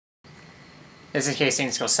Just in case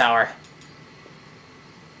things go sour.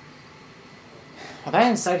 Well, then I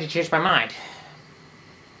decided to change my mind.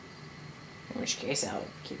 In which case, I'll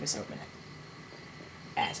keep this open.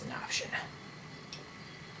 As an option.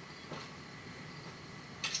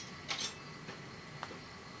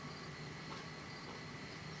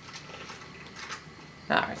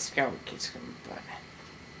 Alright, let's go.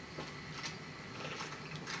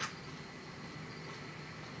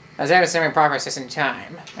 I was able to send my progress just in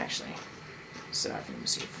time, actually. So I can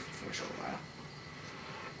see for a short while.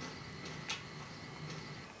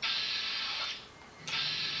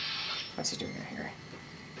 What's he doing here?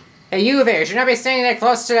 Hey, you there! You should not be standing that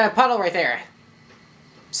close to that puddle right there!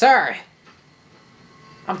 Sir!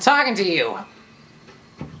 I'm talking to you!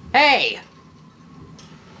 Hey!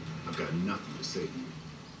 I've got nothing to say to you.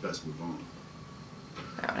 Best move on.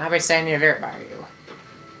 I'm not be standing there by you.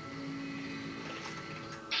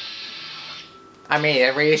 I mean,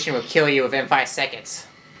 that radiation will kill you within 5 seconds.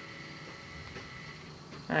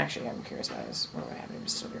 Actually, I'm curious about this. What would happen if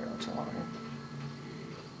it's still here too long?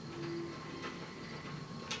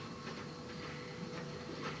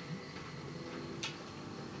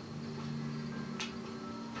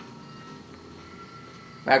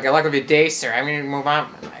 Well, good luck with your day, sir. I'm going to move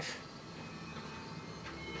on with my life.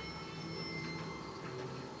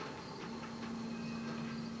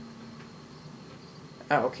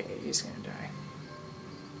 Oh, okay. He's going to die.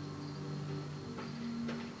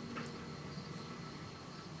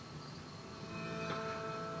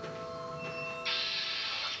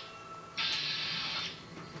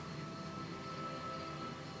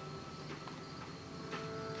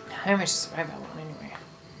 How much to survive that long anyway?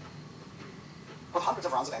 With hundreds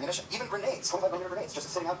of rounds of ammunition, even grenades, 25mm grenades, just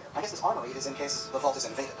sitting out here. I guess this armory is in case the vault is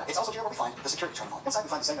invaded. It's also here where we find the security terminal. Inside we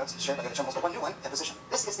find the same notes shared by the other terminals, but one new one, deposition.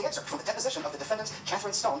 This is the excerpt from the deposition of the defendant,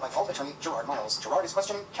 Catherine Stone, by vault attorney Gerard Miles. Gerard is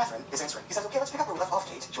questioning, Catherine is answering. He says, okay, let's pick up where we left off,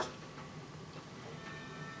 Kate.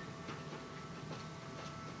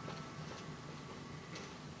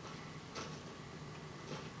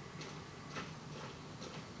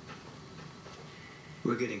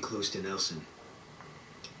 We're getting close to Nelson.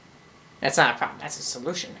 That's not a problem. That's a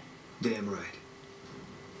solution. Damn right.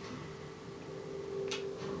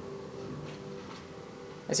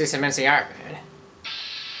 Let's do some NCR, man.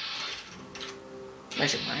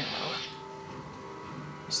 Measure mine low.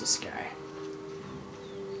 Who's this guy?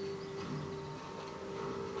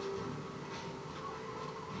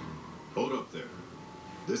 Hold up there.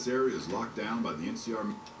 This area is locked down by the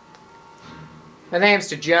NCR. My name's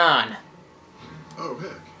to John. Oh,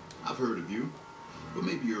 heck. I've heard of you. But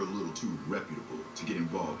maybe you're a little too reputable to get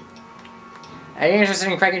involved. Are you interested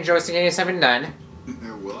in cracking jokes to getting something done?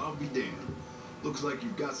 Well, I'll be damned. Looks like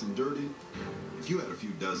you've got some dirt in. If you had a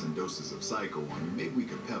few dozen doses of Psycho on you, maybe we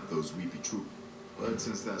could pep those weepy troops. But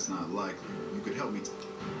since that's not likely, you could help me.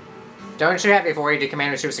 Don't you have the authority to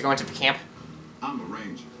command the troops to go into the camp? I'm a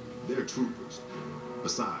ranger. They're troopers.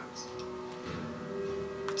 Besides.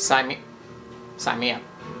 Sign me up.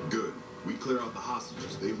 Good. We clear out the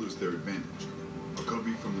hostages. They lose their advantage. I'll cover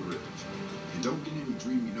you from the ridge. And don't get any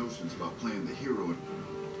dreamy notions about playing the hero.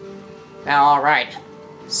 Now, alright.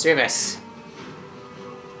 Let's do this.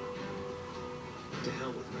 To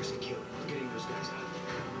hell with Mercy Killer. We're getting those guys out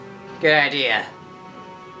of there. Good idea.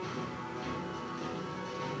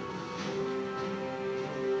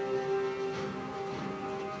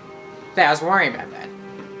 Yeah, I was worrying about that.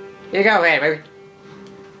 You go ahead,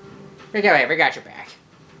 we got your back.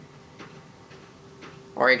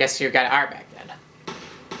 Or I guess you got our back then.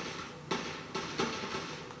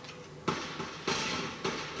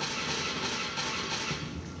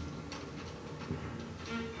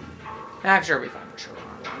 I'm sure we'll be fine for sure a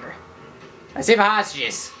lot longer. Let's see the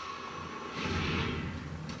hostages.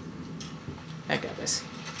 I got this.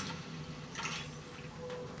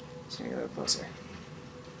 Let's get a little closer.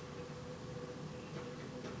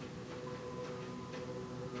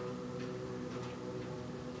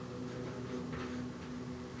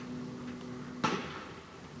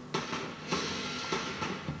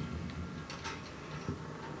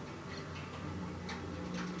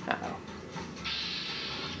 Uh-oh.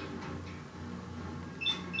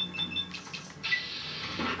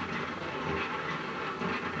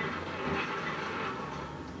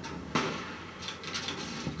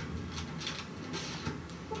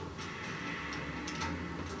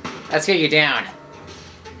 Let's get you down.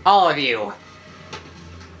 All of you.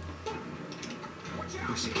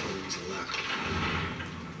 Mercy Killer's allowed.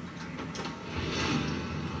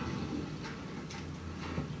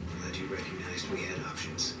 Glad you recognized we had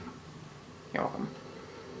options. You're welcome.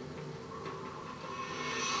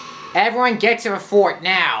 Everyone get to the fort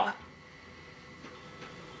now.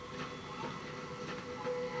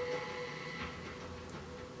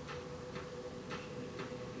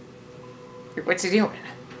 What's he doing?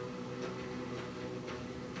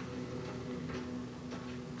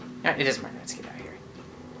 No, it doesn't matter. Let's get out of here.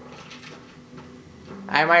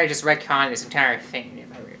 I might have just retconned this entire thing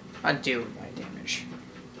if I undo my damage.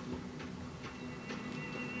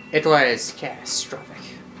 It was catastrophic.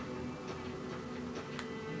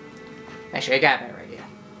 Actually, I got a better idea.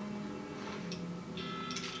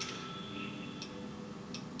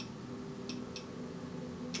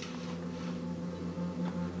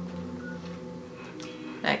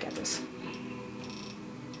 I got this.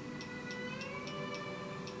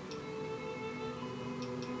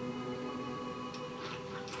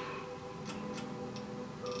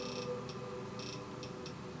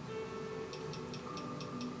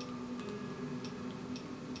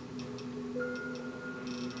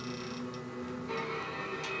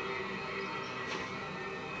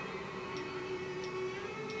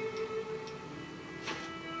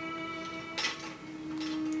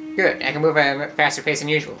 Good, I can move at a faster pace than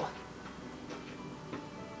usual.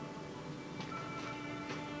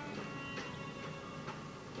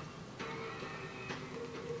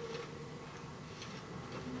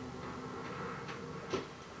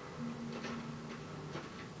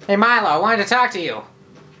 Hey Milo, I wanted to talk to you.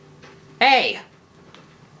 Hey!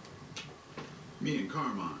 Me and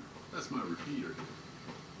Carmine. That's my repeater.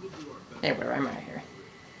 We'll do our best. Hey, where am I here?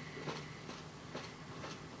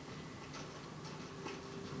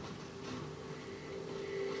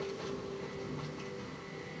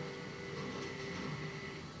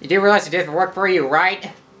 You do realize it didn't work for you,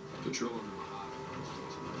 right? Patrolling the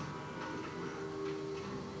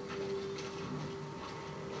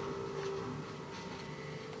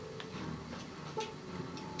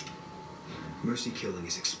Mercy killing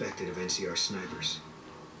is expected of NCR snipers.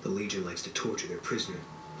 The Legion likes to torture their prisoner.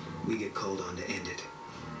 We get called on to end it.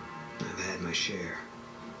 I've had my share.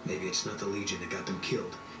 Maybe it's not the Legion that got them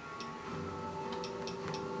killed.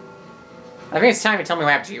 I think it's time to tell me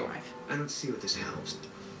what happened to your wife. I don't see what this helps.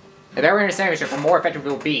 The better we understand each other, the more effective it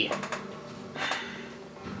will be.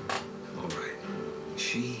 Alright.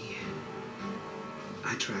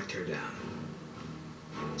 I tracked her down.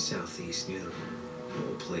 Southeast, near the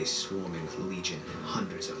whole place swarming with Legion.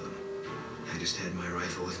 Hundreds of them. I just had my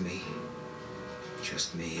rifle with me.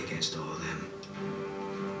 Just me against all of them.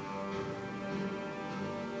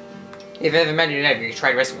 If it ever meant you never, you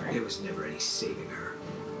tried rescuing her. There was never any saving her.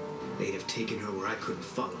 They'd have taken her where I couldn't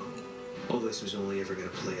follow. All this was only ever going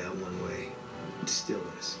to play out one way. It still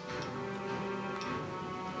is.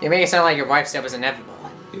 You make it sound like your wife's death was inevitable.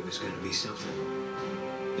 It was going to be something.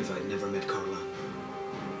 If I'd never met Carla,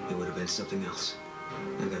 it would have been something else.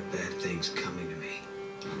 I've got bad things coming to me.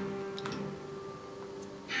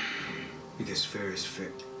 Because fair is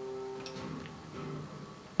fair.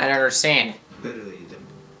 I don't understand. Better that you didn't.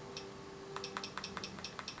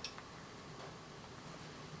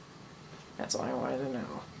 That's all I wanted to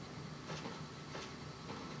know.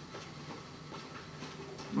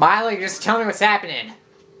 Milo, you just tell me what's happening. I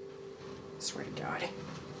swear to God.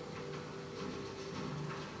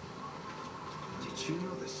 Did you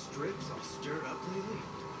know the strip's all stirred up lately?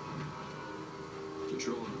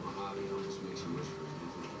 Patrolling the Mojave almost makes you wish for a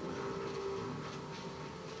nuclear winter.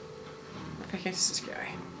 What the heck is this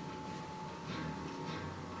guy?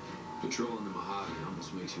 Patrolling the Mojave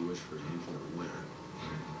almost makes you wish for a nuclear winter.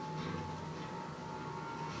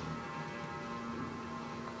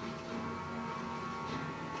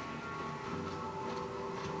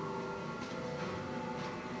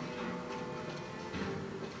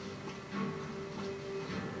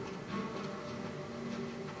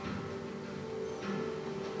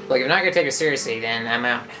 Look, if you're not gonna take it seriously, then I'm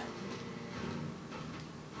out.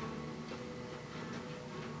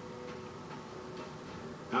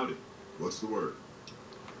 Howdy. What's the word?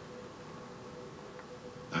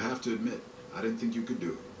 I have to admit, I didn't think you could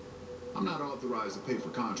do it. I'm not authorized to pay for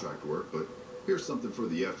contract work, but here's something for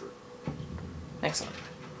the effort. Excellent.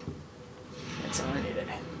 That's all I needed.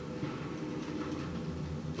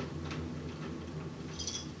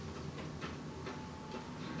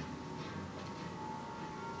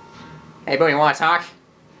 Hey, Boone, you want to talk?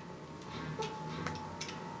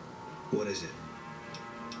 What is it?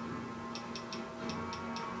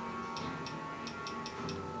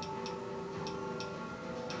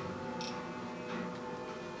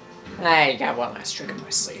 I got one last trick in my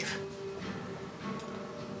sleeve.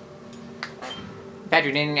 In fact,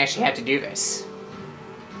 we didn't actually have to do this.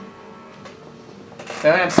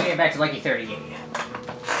 So I'm sending it back to Lucky 38.